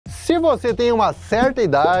Se você tem uma certa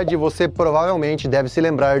idade, você provavelmente deve se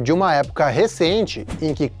lembrar de uma época recente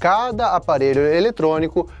em que cada aparelho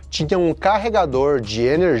eletrônico tinha um carregador de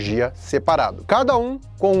energia separado, cada um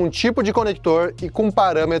com um tipo de conector e com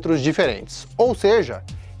parâmetros diferentes, ou seja,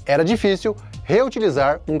 era difícil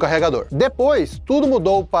reutilizar um carregador. Depois, tudo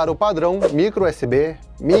mudou para o padrão micro USB,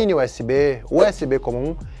 mini USB, USB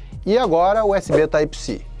comum e agora USB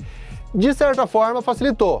Type-C. De certa forma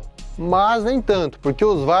facilitou, mas nem tanto, porque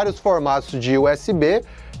os vários formatos de USB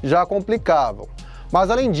já complicavam. Mas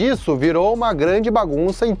além disso, virou uma grande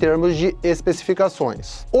bagunça em termos de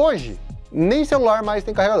especificações. Hoje, nem celular mais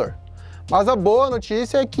tem carregador. Mas a boa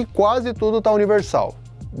notícia é que quase tudo está universal,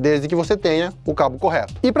 desde que você tenha o cabo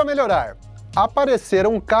correto. E para melhorar,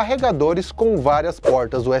 apareceram carregadores com várias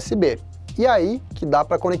portas USB. E aí que dá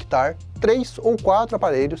para conectar 3 ou 4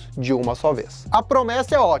 aparelhos de uma só vez. A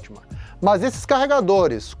promessa é ótima, mas esses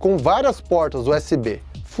carregadores com várias portas USB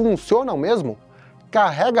funcionam mesmo?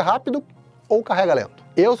 Carrega rápido ou carrega lento?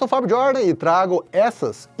 Eu sou o Fábio Jordan e trago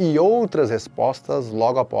essas e outras respostas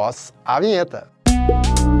logo após a vinheta.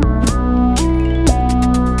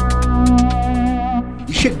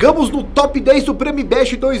 E chegamos no top 10 do Prêmio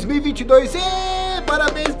Deixe 2022.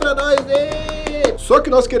 Parabéns pra nós! Só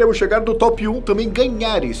que nós queremos chegar no top 1 também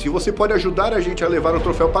ganhar isso. E você pode ajudar a gente a levar o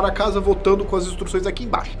troféu para casa votando com as instruções aqui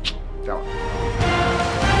embaixo. Até lá.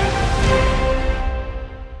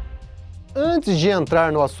 Antes de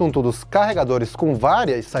entrar no assunto dos carregadores com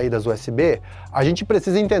várias saídas USB, a gente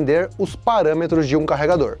precisa entender os parâmetros de um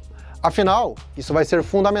carregador. Afinal, isso vai ser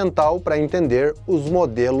fundamental para entender os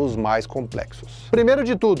modelos mais complexos. Primeiro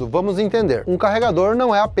de tudo, vamos entender. Um carregador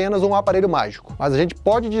não é apenas um aparelho mágico, mas a gente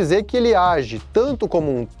pode dizer que ele age tanto como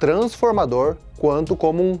um transformador quanto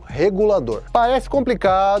como um regulador. Parece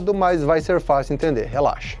complicado, mas vai ser fácil entender,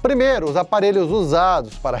 relaxa. Primeiro, os aparelhos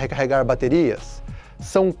usados para recarregar baterias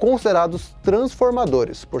são considerados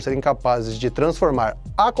transformadores, por serem capazes de transformar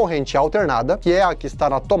a corrente alternada, que é a que está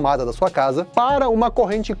na tomada da sua casa, para uma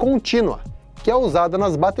corrente contínua, que é usada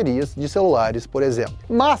nas baterias de celulares, por exemplo.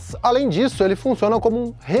 Mas, além disso, ele funciona como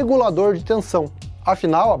um regulador de tensão.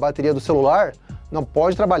 Afinal, a bateria do celular não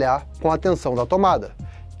pode trabalhar com a tensão da tomada,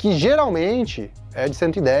 que geralmente é de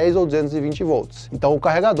 110 ou 220 volts. Então o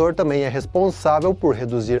carregador também é responsável por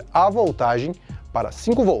reduzir a voltagem para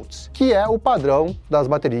 5 volts, que é o padrão das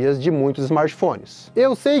baterias de muitos smartphones.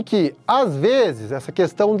 Eu sei que, às vezes, essa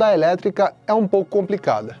questão da elétrica é um pouco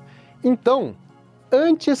complicada. Então,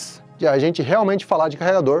 antes de a gente realmente falar de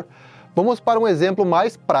carregador, vamos para um exemplo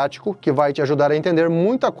mais prático que vai te ajudar a entender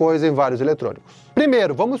muita coisa em vários eletrônicos.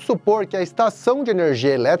 Primeiro, vamos supor que a estação de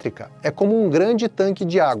energia elétrica é como um grande tanque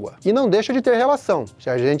de água. E não deixa de ter relação, se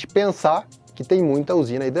a gente pensar que tem muita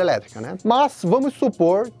usina hidrelétrica, né? Mas vamos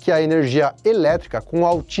supor que a energia elétrica com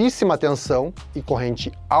altíssima tensão e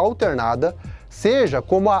corrente alternada seja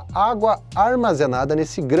como a água armazenada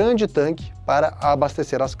nesse grande tanque para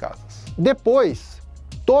abastecer as casas. Depois,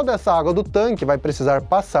 toda essa água do tanque vai precisar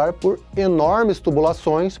passar por enormes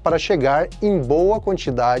tubulações para chegar em boa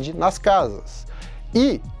quantidade nas casas.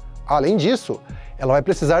 E, além disso, ela vai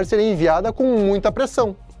precisar ser enviada com muita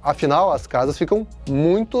pressão. Afinal, as casas ficam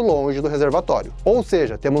muito longe do reservatório. Ou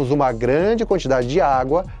seja, temos uma grande quantidade de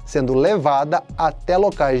água sendo levada até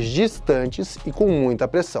locais distantes e com muita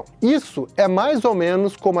pressão. Isso é mais ou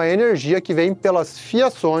menos como a energia que vem pelas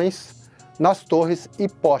fiações nas torres e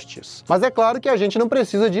postes. Mas é claro que a gente não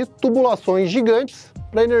precisa de tubulações gigantes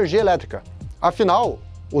para energia elétrica. Afinal,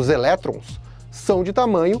 os elétrons são de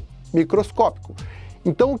tamanho microscópico.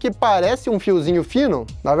 Então o que parece um fiozinho fino,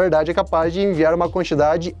 na verdade é capaz de enviar uma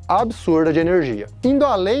quantidade absurda de energia. Indo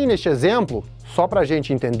além neste exemplo, só para a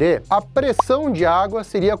gente entender, a pressão de água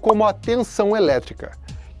seria como a tensão elétrica,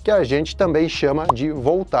 que a gente também chama de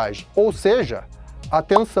voltagem. Ou seja, a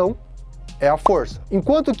tensão é a força.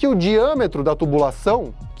 Enquanto que o diâmetro da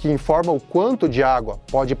tubulação, que informa o quanto de água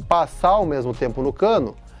pode passar ao mesmo tempo no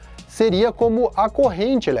cano, seria como a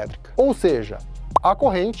corrente elétrica. Ou seja, a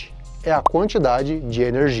corrente é a quantidade de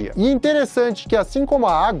energia. E é interessante que, assim como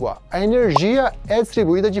a água, a energia é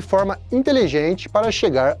distribuída de forma inteligente para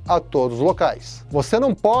chegar a todos os locais. Você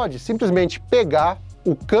não pode simplesmente pegar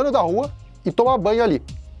o cano da rua e tomar banho ali,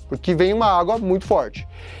 porque vem uma água muito forte.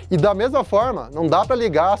 E da mesma forma, não dá para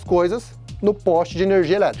ligar as coisas no poste de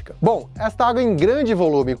energia elétrica. Bom, esta água em grande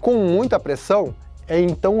volume com muita pressão é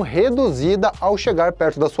então reduzida ao chegar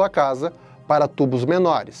perto da sua casa para tubos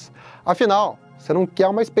menores. Afinal, você não quer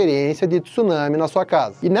uma experiência de tsunami na sua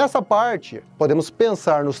casa. E nessa parte, podemos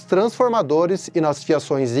pensar nos transformadores e nas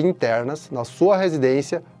fiações internas na sua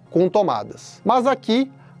residência com tomadas. Mas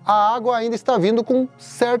aqui, a água ainda está vindo com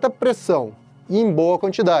certa pressão e em boa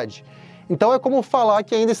quantidade. Então é como falar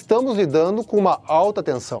que ainda estamos lidando com uma alta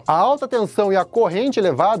tensão. A alta tensão e a corrente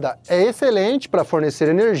elevada é excelente para fornecer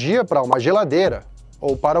energia para uma geladeira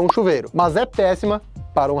ou para um chuveiro, mas é péssima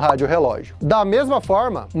para um rádio-relógio. Da mesma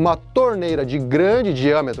forma, uma torneira de grande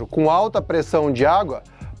diâmetro com alta pressão de água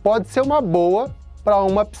pode ser uma boa para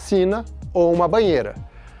uma piscina ou uma banheira,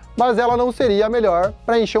 mas ela não seria a melhor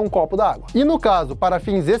para encher um copo d'água. E no caso, para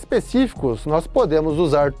fins específicos, nós podemos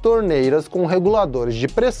usar torneiras com reguladores de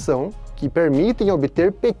pressão que permitem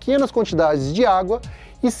obter pequenas quantidades de água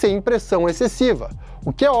e sem pressão excessiva,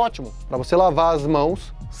 o que é ótimo para você lavar as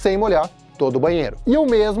mãos sem molhar todo o banheiro. E o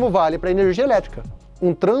mesmo vale para a energia elétrica.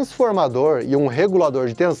 Um transformador e um regulador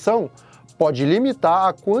de tensão pode limitar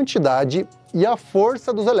a quantidade e a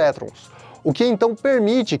força dos elétrons, o que então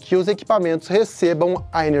permite que os equipamentos recebam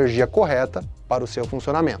a energia correta para o seu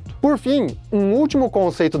funcionamento. Por fim, um último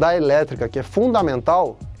conceito da elétrica que é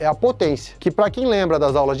fundamental é a potência, que para quem lembra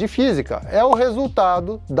das aulas de física, é o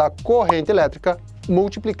resultado da corrente elétrica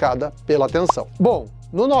multiplicada pela tensão. Bom,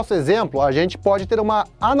 no nosso exemplo, a gente pode ter uma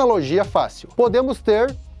analogia fácil. Podemos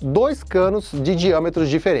ter dois canos de diâmetros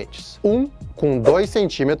diferentes, um com 2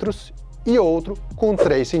 centímetros e outro com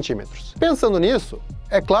 3 centímetros. Pensando nisso,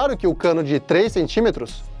 é claro que o cano de 3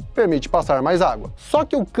 centímetros permite passar mais água. Só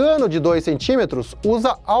que o cano de 2 centímetros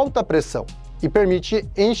usa alta pressão e permite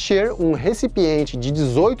encher um recipiente de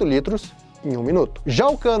 18 litros em 1 minuto. Já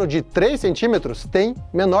o cano de 3 centímetros tem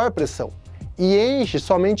menor pressão e enche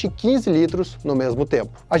somente 15 litros no mesmo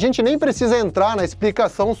tempo. A gente nem precisa entrar na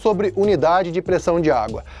explicação sobre unidade de pressão de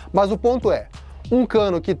água, mas o ponto é, um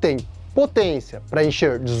cano que tem potência para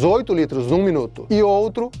encher 18 litros num minuto e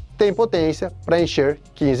outro tem potência para encher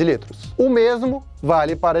 15 litros. O mesmo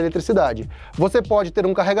vale para a eletricidade. Você pode ter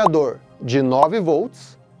um carregador de 9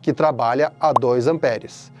 volts que trabalha a 2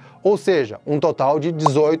 amperes, ou seja, um total de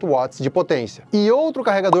 18 watts de potência, e outro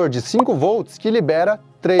carregador de 5 volts que libera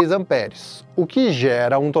 3 amperes, o que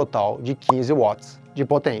gera um total de 15 watts de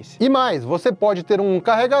potência. E mais, você pode ter um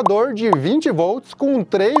carregador de 20 volts com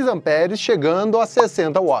 3 amperes chegando a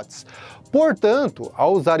 60 watts. Portanto,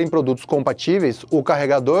 ao usar em produtos compatíveis, o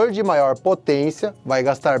carregador de maior potência vai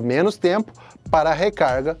gastar menos tempo para a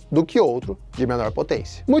recarga do que outro de menor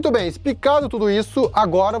potência. Muito bem, explicado tudo isso,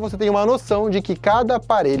 agora você tem uma noção de que cada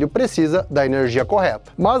aparelho precisa da energia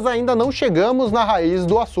correta. Mas ainda não chegamos na raiz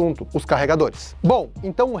do assunto, os carregadores. Bom,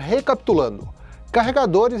 então recapitulando.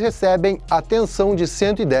 Carregadores recebem a tensão de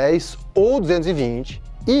 110 ou 220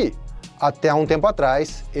 e, até um tempo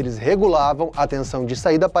atrás, eles regulavam a tensão de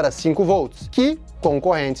saída para 5 volts, que, com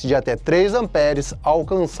correntes de até 3 amperes,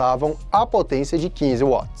 alcançavam a potência de 15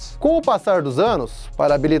 watts. Com o passar dos anos,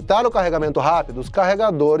 para habilitar o carregamento rápido, os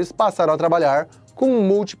carregadores passaram a trabalhar com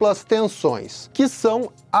múltiplas tensões, que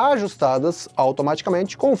são ajustadas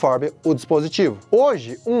automaticamente conforme o dispositivo.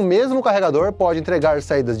 Hoje, um mesmo carregador pode entregar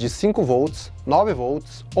saídas de 5 volts, 9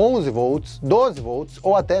 volts, 11 volts, 12 volts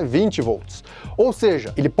ou até 20 volts. Ou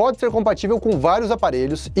seja, ele pode ser compatível com vários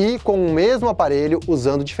aparelhos e com o mesmo aparelho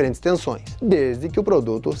usando diferentes tensões, desde que o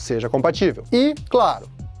produto seja compatível. E, claro,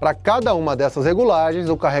 para cada uma dessas regulagens,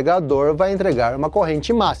 o carregador vai entregar uma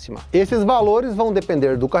corrente máxima. Esses valores vão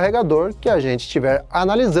depender do carregador que a gente estiver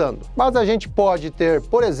analisando. Mas a gente pode ter,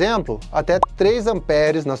 por exemplo, até 3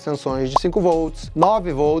 amperes nas tensões de 5 volts,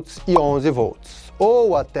 9 volts e 11 volts.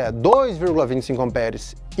 Ou até 2,25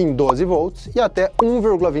 amperes em 12 volts e até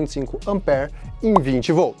 1,25 ampere em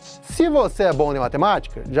 20 volts. Se você é bom em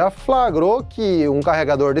matemática, já flagrou que um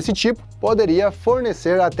carregador desse tipo poderia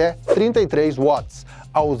fornecer até 33 watts,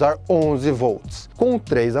 ao usar 11 volts, com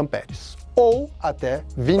 3 amperes, ou até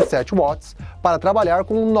 27 watts para trabalhar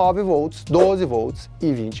com 9 volts, 12 volts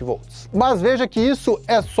e 20 volts. Mas veja que isso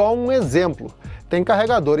é só um exemplo. Tem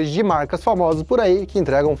carregadores de marcas famosas por aí que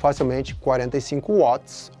entregam facilmente 45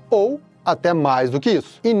 watts ou até mais do que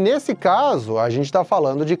isso. E nesse caso, a gente está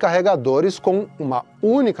falando de carregadores com uma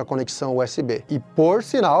única conexão USB. E por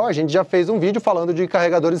sinal, a gente já fez um vídeo falando de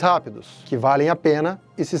carregadores rápidos, que valem a pena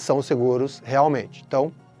e se são seguros realmente.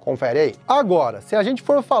 Então, confere aí. Agora, se a gente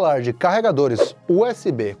for falar de carregadores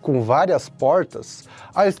USB com várias portas,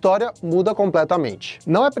 a história muda completamente.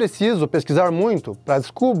 Não é preciso pesquisar muito para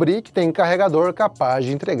descobrir que tem carregador capaz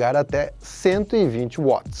de entregar até 120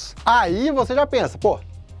 watts. Aí você já pensa, pô,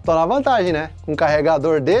 tô na vantagem, né? Com um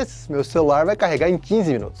carregador desses, meu celular vai carregar em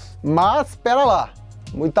 15 minutos. Mas, espera lá,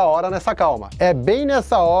 muita hora nessa calma. É bem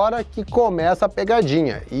nessa hora que começa a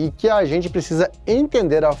pegadinha e que a gente precisa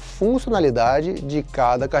entender a funcionalidade de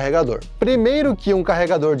cada carregador. Primeiro que um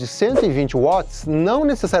carregador de 120 watts não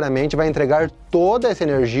necessariamente vai entregar toda essa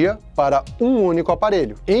energia para um único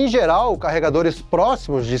aparelho. Em geral, carregadores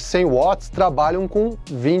próximos de 100 watts trabalham com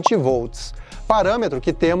 20 volts. parâmetro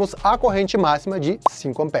que temos a corrente máxima de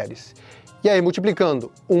 5 amperes. E aí, multiplicando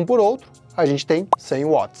um por outro, a gente tem 100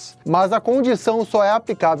 watts. Mas a condição só é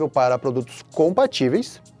aplicável para produtos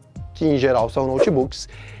compatíveis, que em geral são notebooks,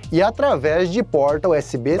 e através de porta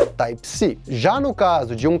USB Type-C. Já no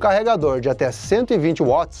caso de um carregador de até 120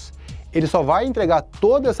 watts, ele só vai entregar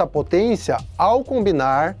toda essa potência ao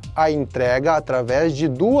combinar a entrega através de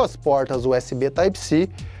duas portas USB Type-C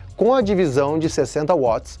com a divisão de 60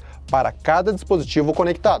 watts para cada dispositivo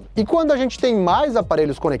conectado. E quando a gente tem mais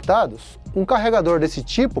aparelhos conectados, um carregador desse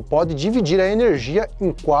tipo pode dividir a energia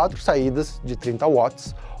em 4 saídas de 30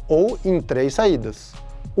 watts ou em 3 saídas,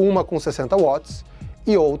 uma com 60 watts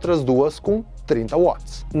e outras 2 com 30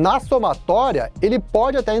 watts. Na somatória, ele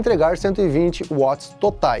pode até entregar 120 watts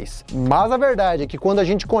totais, mas a verdade é que quando a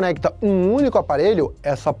gente conecta um único aparelho,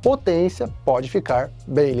 essa potência pode ficar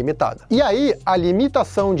bem limitada. E aí, a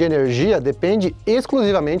limitação de energia depende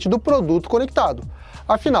exclusivamente do produto conectado.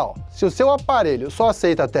 Afinal, se o seu aparelho só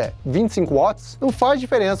aceita até 25 watts, não faz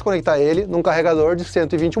diferença conectar ele num carregador de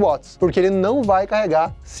 120 watts, porque ele não vai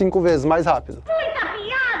carregar 5 vezes mais rápido.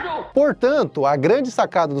 Portanto, a grande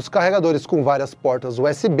sacada dos carregadores com várias portas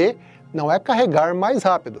USB não é carregar mais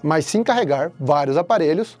rápido, mas sim carregar vários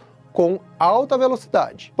aparelhos com alta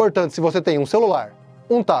velocidade. Portanto, se você tem um celular,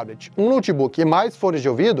 um tablet, um notebook e mais fones de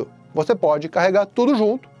ouvido, você pode carregar tudo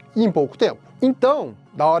junto e em pouco tempo. Então,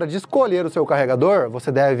 na hora de escolher o seu carregador,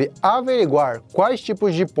 você deve averiguar quais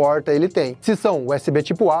tipos de porta ele tem, se são USB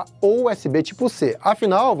tipo A ou USB tipo C.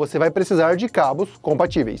 Afinal, você vai precisar de cabos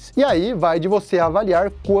compatíveis. E aí vai de você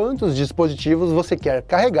avaliar quantos dispositivos você quer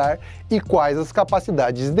carregar e quais as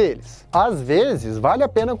capacidades deles. Às vezes, vale a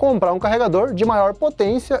pena comprar um carregador de maior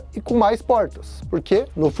potência e com mais portas, porque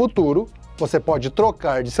no futuro você pode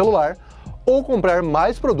trocar de celular ou comprar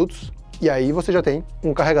mais produtos. E aí você já tem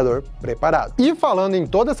um carregador preparado. E falando em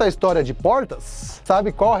toda essa história de portas,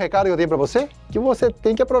 sabe qual o recado que eu tenho para você? Que você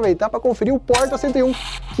tem que aproveitar para conferir o Porta 101,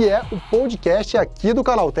 que é o podcast aqui do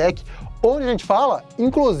Canaltech, onde a gente fala,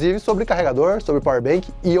 inclusive, sobre carregador, sobre powerbank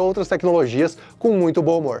e outras tecnologias com muito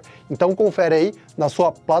bom humor. Então confere aí na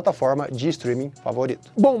sua plataforma de streaming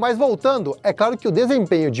favorito. Bom, mas voltando, é claro que o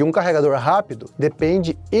desempenho de um carregador rápido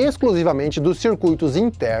depende exclusivamente dos circuitos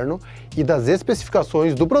internos e das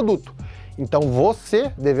especificações do produto. Então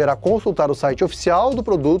você deverá consultar o site oficial do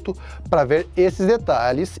produto para ver esses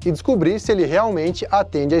detalhes e descobrir se ele realmente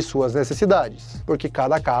atende às suas necessidades, porque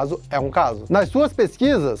cada caso é um caso. Nas suas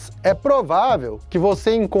pesquisas, é provável que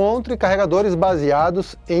você encontre carregadores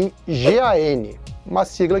baseados em GaN, uma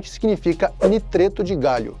sigla que significa nitreto de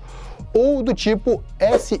galho, ou do tipo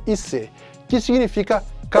SiC, que significa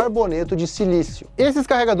carboneto de silício. Esses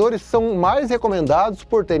carregadores são mais recomendados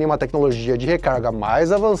por terem uma tecnologia de recarga mais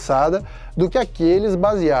avançada do que aqueles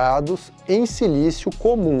baseados em silício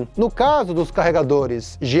comum. No caso dos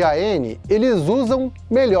carregadores GaN, eles usam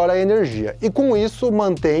melhor a energia e com isso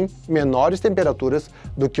mantêm menores temperaturas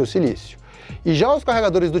do que o silício. E já os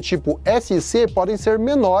carregadores do tipo SiC podem ser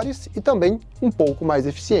menores e também um pouco mais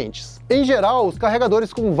eficientes. Em geral, os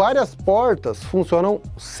carregadores com várias portas funcionam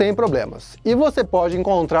sem problemas. E você pode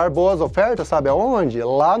encontrar boas ofertas, sabe aonde?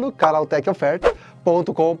 Lá no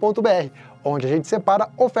canaltechoferta.com.br, onde a gente separa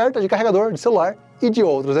oferta de carregador de celular e de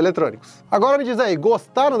outros eletrônicos. Agora me diz aí,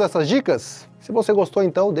 gostaram dessas dicas? Se você gostou,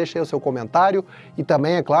 então deixa aí o seu comentário e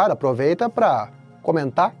também, é claro, aproveita para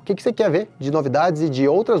comentar o que você quer ver de novidades e de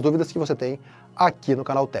outras dúvidas que você tem aqui no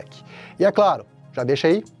Canaltech. E é claro, já deixa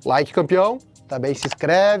aí, like campeão, também se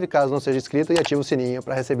inscreve caso não seja inscrito e ativa o sininho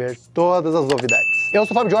para receber todas as novidades. Eu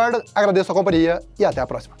sou o Fábio Jordan, agradeço a companhia e até a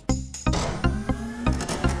próxima.